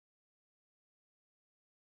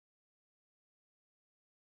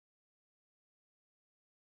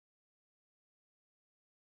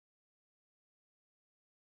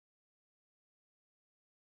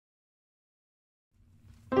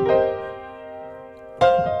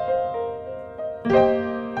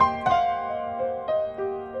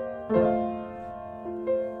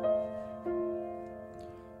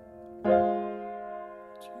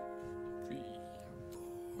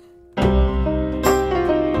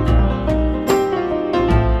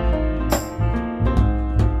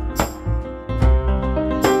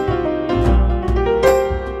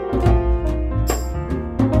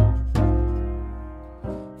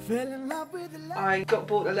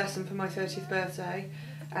lesson for my 30th birthday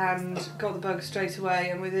and got the bug straight away,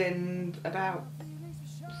 and within about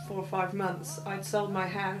 4 or 5 months I'd sold my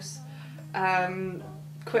house,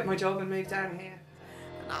 quit my job and moved down here.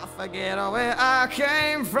 And I forget where I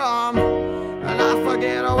came from, and I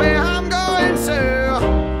forget where I'm going to.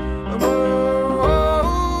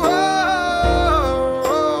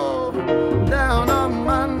 Down on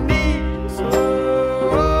my knees.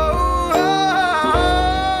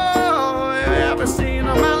 You ever seen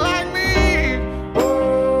a man like me?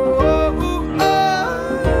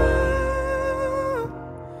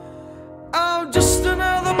 I'm just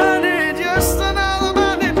another man, just another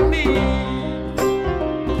man in need.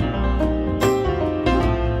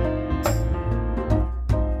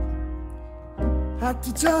 Had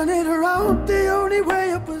to turn it around, the only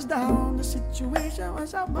way up was down, the situation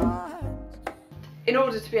was out my hands. In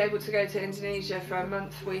order to be able to go to Indonesia for a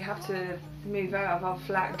month, we have to move out of our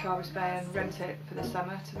flat in Carbis Bay and rent it for the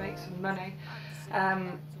summer to make some money.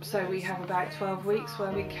 So we have about 12 weeks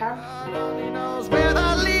where we camp. Nobody knows where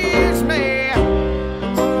that leaves me.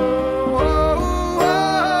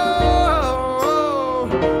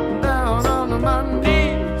 Down on my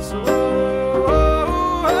knees.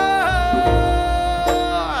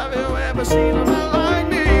 Have you ever seen a man like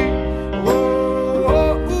me?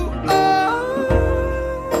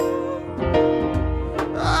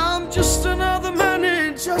 I'm just another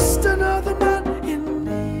man, just another man in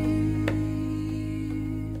need.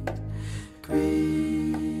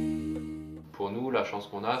 Pour nous, la chance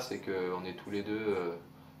qu'on a, c'est qu'on est tous les deux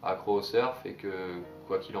accros au surf et que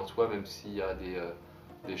quoi qu'il en soit, même s'il y a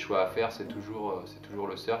des choix à faire, c'est toujours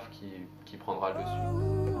le surf qui prendra le dessus.